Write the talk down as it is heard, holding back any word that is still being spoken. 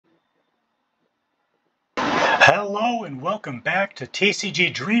Hello and welcome back to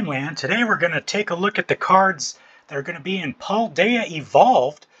TCG Dreamland. Today we're going to take a look at the cards that are going to be in Paldea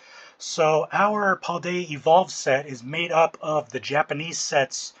Evolved. So our Paldea Evolved set is made up of the Japanese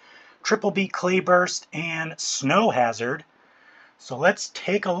sets Triple B Clayburst and Snow Hazard. So let's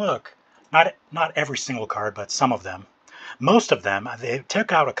take a look. Not every single card, but some of them. Most of them. They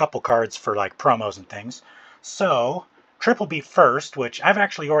took out a couple cards for like promos and things. So Triple B first, which I've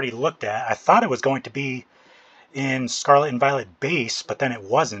actually already looked at. I thought it was going to be in Scarlet and Violet base, but then it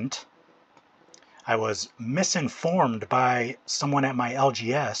wasn't. I was misinformed by someone at my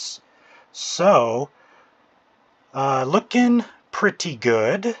LGS. So, looking pretty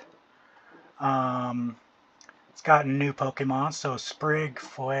good. It's got new Pokemon, so Sprig,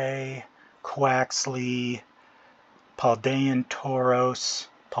 Fway, Quaxley, Paldean Tauros,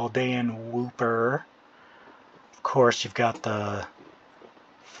 Paldean Wooper. Of course, you've got the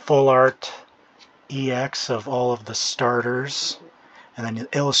full art EX of all of the starters, and then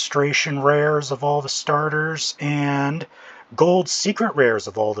illustration rares of all the starters, and gold secret rares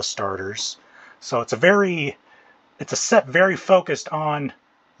of all the starters. So it's a set very focused on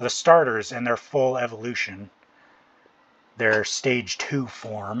the starters and their full evolution, their stage 2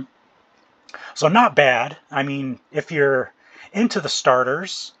 form. So not bad. I mean, if you're into the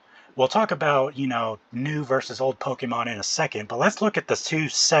starters, we'll talk about, new versus old Pokemon in a second, but let's look at the two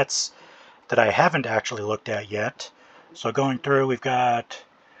sets that I haven't actually looked at yet. So going through, we've got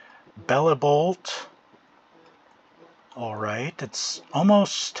Bellabolt. Alright, it's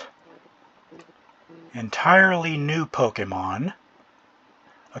almost entirely new Pokemon.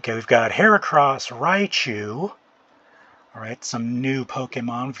 Okay, we've got Heracross Raichu. Alright, some new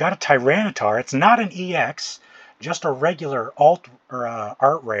Pokemon. We've got a Tyranitar. It's not an EX, just a regular art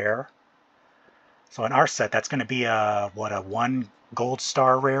rare. So in our set, that's going to be a 1 gold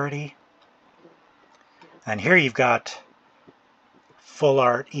star rarity. And here you've got full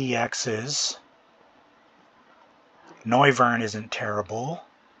art EXs. Noivern isn't terrible.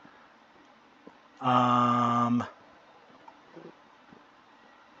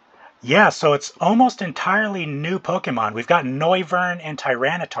 Yeah, so it's almost entirely new Pokemon. We've got Noivern and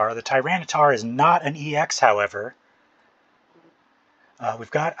Tyranitar. The Tyranitar is not an EX, however.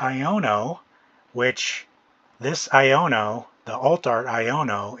 We've got Iono, which this Iono, the alt art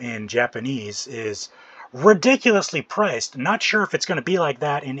Iono in Japanese, is ridiculously priced. Not sure if it's going to be like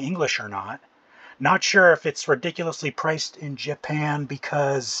that in English or not. Not sure if it's ridiculously priced in Japan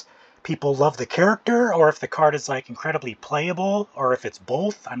because people love the character, or if the card is like incredibly playable, or if it's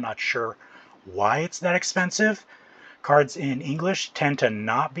both. I'm not sure why it's that expensive. Cards in English tend to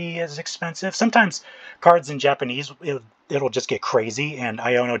not be as expensive. Sometimes cards in Japanese, it'll just get crazy, and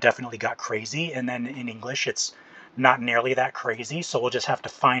Iono definitely got crazy, and then in English it's not nearly that crazy, so we'll just have to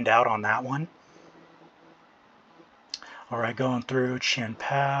find out on that one. Alright, going through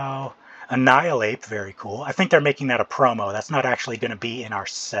Chien-Pao. Annihilate, very cool. I think they're making that a promo. That's not actually going to be in our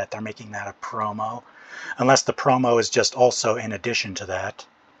set. They're making that a promo. Unless the promo is just also in addition to that.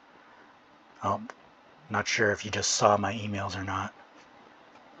 Oh, not sure if you just saw my emails or not.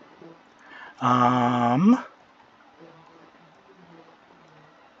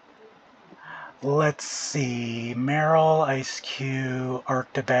 Let's see. Meryl, Ice-Q,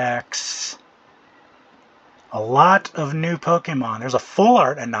 Arctibax. A lot of new Pokemon. There's a full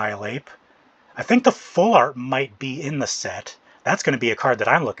art Annihilate. I think the full art might be in the set. That's going to be a card that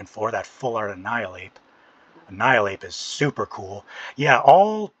I'm looking for, that full art Annihilate. Annihilate is super cool. Yeah,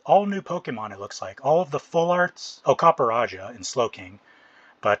 all new Pokemon, it looks like. All of the full arts. Oh, Copperajah and Slowking.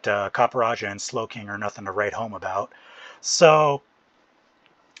 But Copperajah and Slowking are nothing to write home about. So,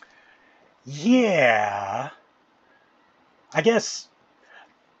 yeah. I guess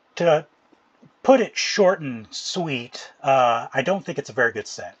to put it short and sweet, I don't think it's a very good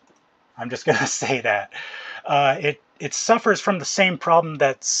set. I'm just going to say that. It suffers from the same problem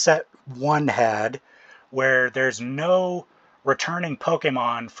that set 1 had, where there's no returning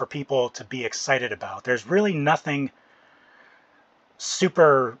Pokemon for people to be excited about. There's really nothing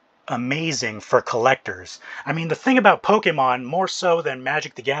super amazing for collectors. I mean, the thing about Pokemon, more so than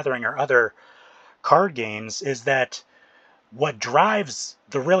Magic the Gathering or other card games, is that what drives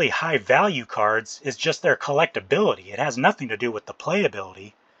the really high value cards is just their collectability. It has nothing to do with the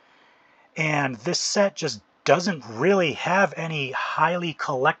playability. And this set just doesn't really have any highly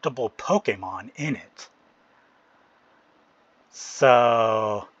collectible Pokemon in it.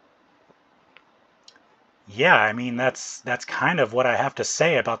 So, yeah, I mean, that's kind of what I have to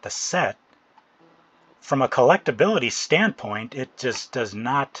say about the set. From a collectability standpoint, it just does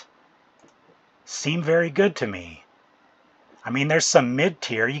not seem very good to me. I mean, there's some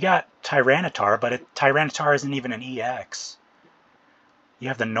mid-tier. You got Tyranitar, but Tyranitar isn't even an EX. You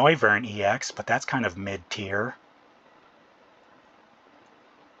have the Noivern EX, but that's kind of mid-tier.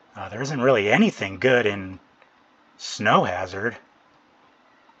 There isn't really anything good in Snow Hazard.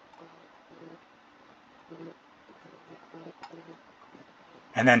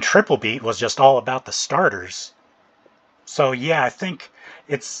 And then Triple Beat was just all about the starters. So yeah, I think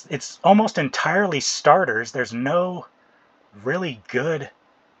it's almost entirely starters. There's no really good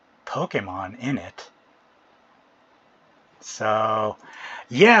Pokemon in it. So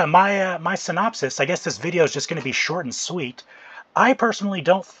yeah, my synopsis, I guess this video is just going to be short and sweet. I personally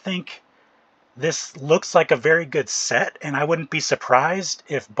don't think this looks like a very good set, and I wouldn't be surprised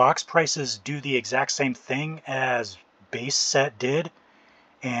if box prices do the exact same thing as base set did,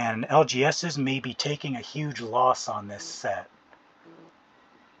 and LGSs may be taking a huge loss on this set.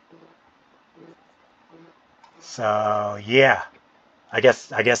 So yeah, I guess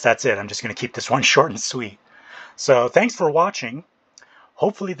that's it. I'm just going to keep this one short and sweet. So thanks for watching.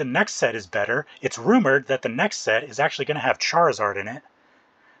 Hopefully the next set is better. It's rumored that the next set is actually going to have Charizard in it.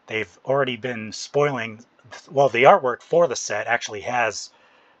 They've already been spoiling, well, the artwork for the set actually has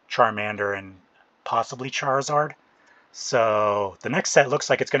Charmander and possibly Charizard. So the next set looks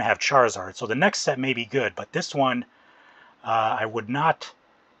like it's going to have Charizard. So the next set may be good, but this one, I would not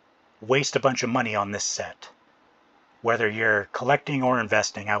waste a bunch of money on this set. Whether you're collecting or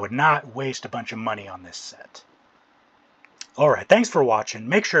investing, I would not waste a bunch of money on this set. Alright, thanks for watching.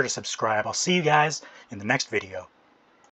 Make sure to subscribe. I'll see you guys in the next video.